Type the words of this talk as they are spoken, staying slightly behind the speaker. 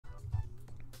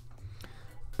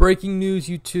Breaking news,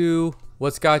 you two.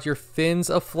 What's got your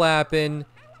fins a-flapping?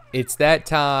 It's that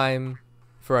time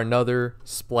for another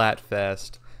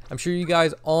Splatfest. I'm sure you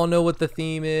guys all know what the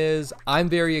theme is. I'm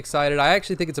very excited. I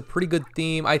actually think it's a pretty good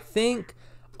theme. I think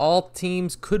all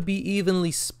teams could be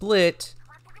evenly split.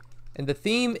 And the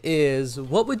theme is,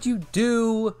 what would you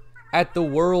do at the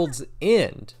world's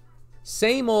end?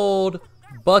 Same old,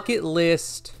 bucket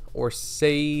list, or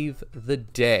save the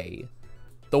day.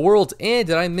 The world's end,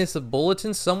 did I miss a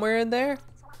bulletin somewhere in there?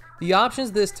 The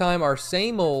options this time are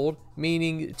same old,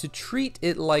 meaning to treat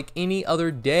it like any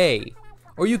other day.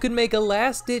 Or you could make a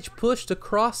last-ditch push to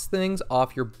cross things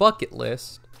off your bucket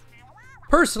list.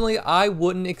 Personally, I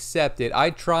wouldn't accept it.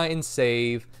 I'd try and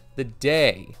save the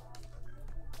day.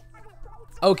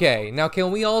 Okay, now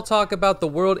can we all talk about the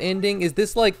world ending? Is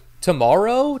this like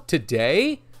tomorrow?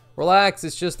 Today? Relax,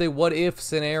 it's just a what-if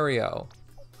scenario.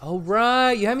 Oh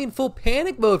right, you had me in full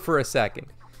panic mode for a second.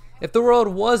 If the world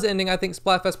was ending, I think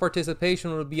Splatfest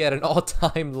participation would be at an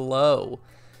all-time low.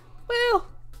 Well,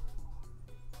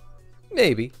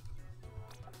 maybe.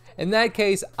 In that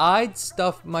case, I'd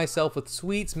stuff myself with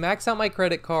sweets, max out my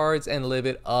credit cards, and live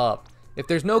it up. If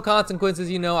there's no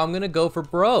consequences, you know, I'm gonna go for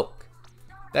broke.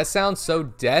 That sounds so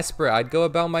desperate. I'd go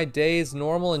about my day as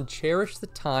normal and cherish the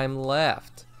time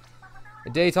left. A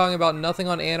day talking about nothing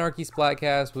on Anarchy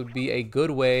Splatcast would be a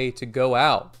good way to go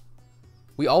out.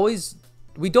 We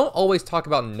don't always talk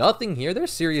about nothing here. There's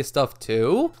serious stuff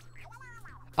too.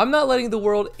 I'm not letting the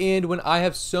world end when I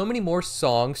have so many more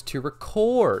songs to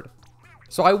record.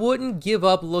 So I wouldn't give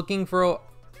up looking for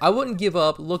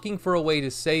a way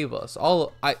to save us.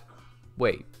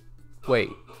 Wait.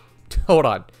 Hold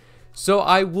on. So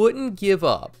I wouldn't give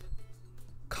up,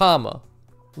 comma,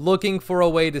 looking for a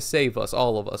way to save us,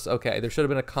 all of us. Okay, there should have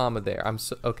been a comma there.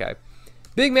 Okay.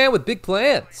 Big man with big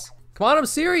plans. Come on, I'm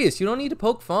serious. You don't need to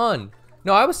poke fun.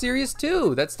 No, I was serious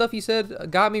too. That stuff you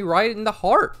said got me right in the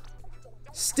heart.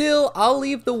 Still, I'll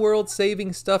leave the world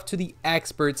saving stuff to the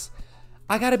experts.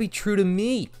 I gotta be true to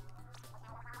me.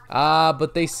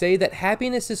 But they say that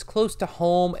happiness is close to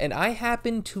home, and I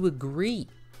happen to agree.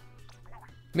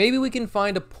 Maybe we can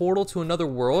find a portal to another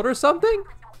world or something?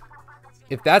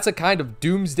 If that's a kind of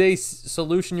doomsday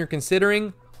solution you're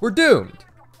considering, we're doomed.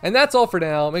 And that's all for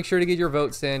now. Make sure to get your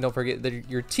votes in. Don't forget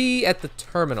your tea at the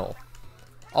terminal.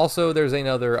 Also, there's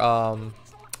another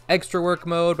extra work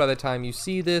mode. By the time you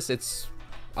see this, it's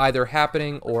either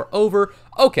happening or over.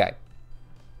 Okay.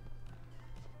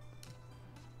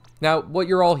 Now, what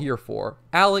you're all here for.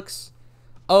 Alex.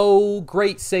 Oh,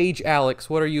 great sage Alex.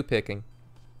 What are you picking?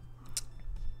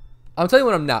 I'll tell you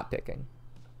what I'm not picking.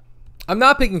 I'm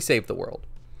not picking Save the World.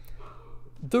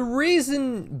 The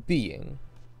reason being,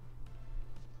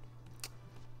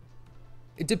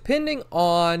 depending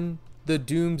on the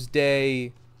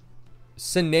doomsday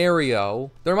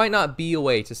scenario, there might not be a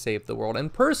way to save the world.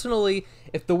 And personally,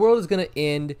 if the world is going to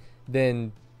end,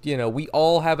 then, you know, we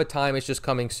all have a time. It's just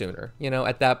coming sooner. You know,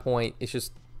 at that point, it's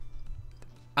just,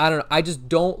 I don't know. I just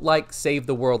don't like save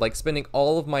the world, like spending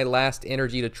all of my last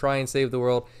energy to try and save the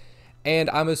world.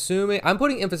 And I'm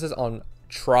putting emphasis on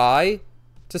try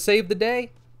to save the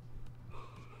day.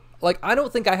 Like, I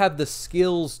don't think I have the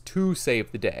skills to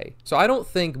save the day. So I don't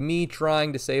think me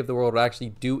trying to save the world will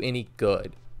actually do any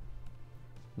good.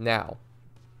 Now,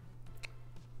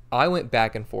 I went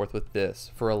back and forth with this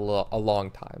for a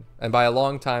long time. And by a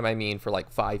long time, I mean for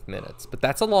like 5 minutes. But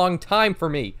that's a long time for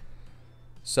me.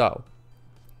 So,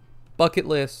 bucket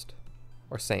list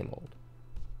or same old.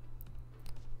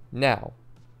 Now,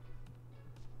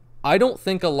 I don't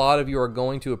think a lot of you are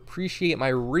going to appreciate my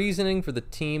reasoning for the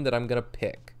team that I'm going to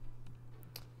pick.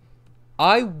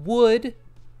 I would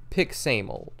pick same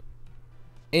old.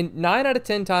 And 9 out of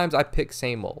 10 times I pick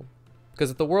same old. Because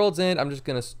at the world's end, I'm just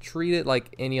going to treat it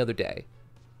like any other day.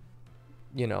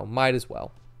 You know, might as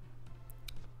well.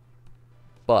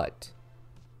 But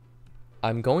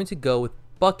I'm going to go with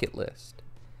bucket list.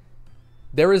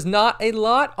 There is not a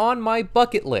lot on my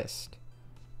bucket list.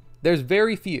 There's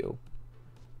very few.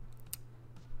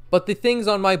 But the things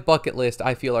on my bucket list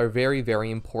I feel are very, very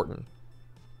important.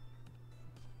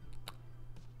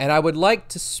 And I would like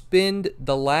to spend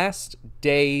the last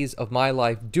days of my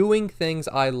life doing things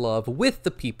I love with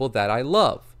the people that I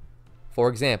love. For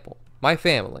example, my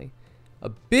family. A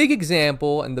big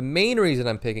example, and the main reason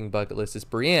I'm picking bucket list, is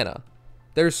Brianna.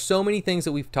 There's so many things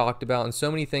that we've talked about and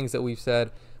so many things that we've said.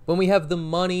 When we have the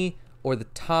money or the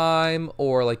time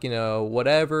or, like, you know,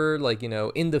 whatever, like, you know,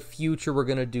 in the future we're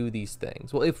going to do these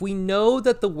things. Well, if we know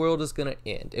that the world is going to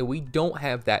end and we don't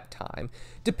have that time,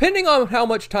 depending on how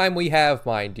much time we have,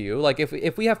 mind you, like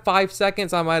if we have 5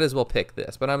 seconds, I might as well pick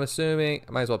this, but I'm assuming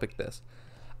I might as well pick this.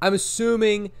 I'm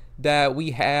assuming that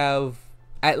we have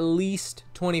at least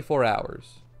 24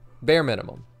 hours, bare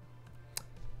minimum.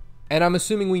 And I'm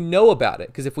assuming we know about it,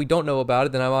 because if we don't know about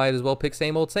it, then I might as well pick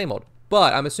same old, same old.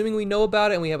 But I'm assuming we know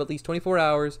about it and we have at least 24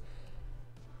 hours.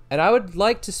 And I would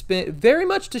like to spend, very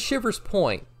much to Shiver's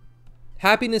point,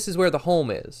 happiness is where the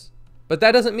home is. But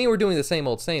that doesn't mean we're doing the same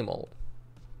old, same old.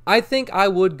 I think I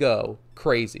would go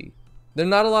crazy. There are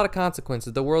not a lot of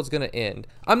consequences. The world's going to end.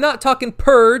 I'm not talking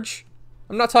purge.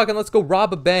 I'm not talking let's go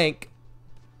rob a bank.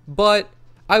 But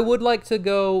I would like to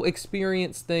go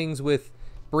experience things with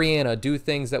Brianna, do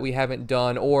things that we haven't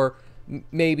done, or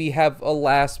maybe have a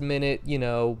last minute, you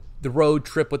know, the road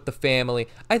trip with the family.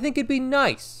 I think it'd be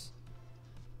nice.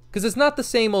 Because it's not the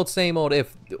same old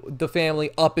if the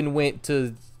family up and went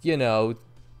to, you know,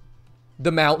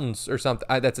 the mountains or something.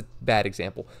 That's a bad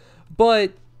example.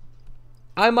 But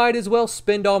I might as well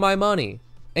spend all my money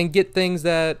and get things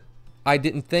that I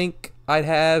didn't think I'd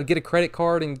have, get a credit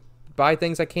card and buy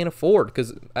things I can't afford.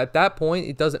 Because at that point,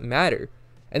 it doesn't matter.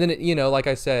 And then, you know, like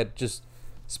I said, just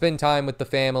spend time with the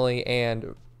family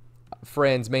and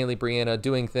friends, mainly Brianna,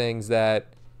 doing things that,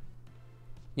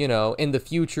 you know, in the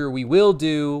future we will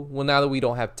do. Well, now that we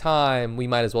don't have time, we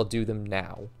might as well do them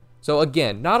now. So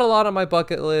again, not a lot on my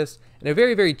bucket list, and a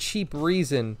very, very cheap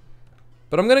reason.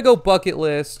 But I'm going to go bucket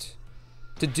list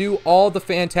to do all the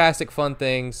fantastic fun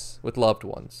things with loved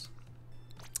ones.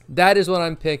 That is what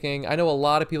I'm picking. I know a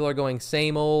lot of people are going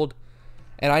same old.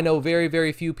 And I know very,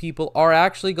 very few people are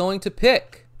actually going to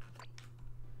pick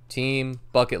team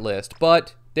bucket list.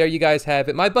 But there you guys have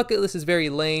it. My bucket list is very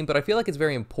lame, but I feel like it's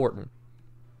very important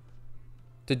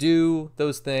to do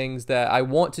those things that I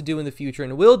want to do in the future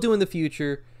and will do in the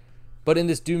future, but in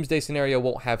this doomsday scenario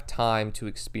won't have time to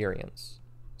experience.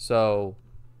 So,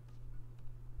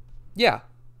 yeah.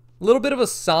 A little bit of a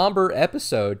somber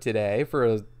episode today for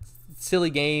a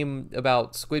silly game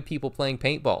about squid people playing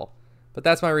paintball. But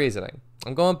that's my reasoning.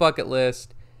 I'm going bucket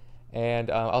list, and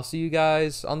I'll see you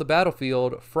guys on the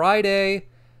battlefield Friday.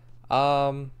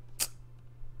 Yeah,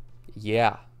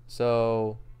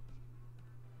 so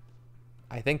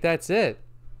I think that's it.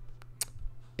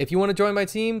 If you want to join my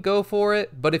team, go for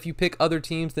it. But if you pick other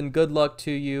teams, then good luck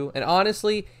to you. And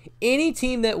honestly, any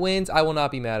team that wins, I will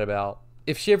not be mad about.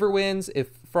 If Shiver wins, if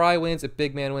Fry wins, if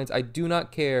Big Man wins, I do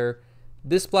not care.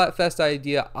 This Splatfest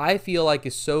idea, I feel like,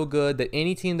 is so good that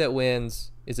any team that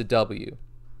wins is a W.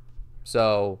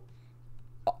 So,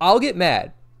 I'll get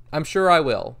mad. I'm sure I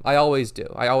will. I always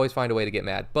do. I always find a way to get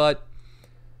mad. But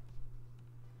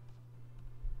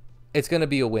it's going to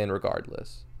be a win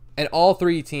regardless. And all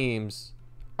three teams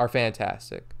are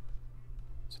fantastic.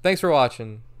 So, thanks for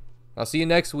watching. I'll see you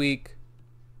next week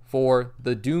for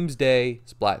the Doomsday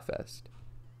Splatfest.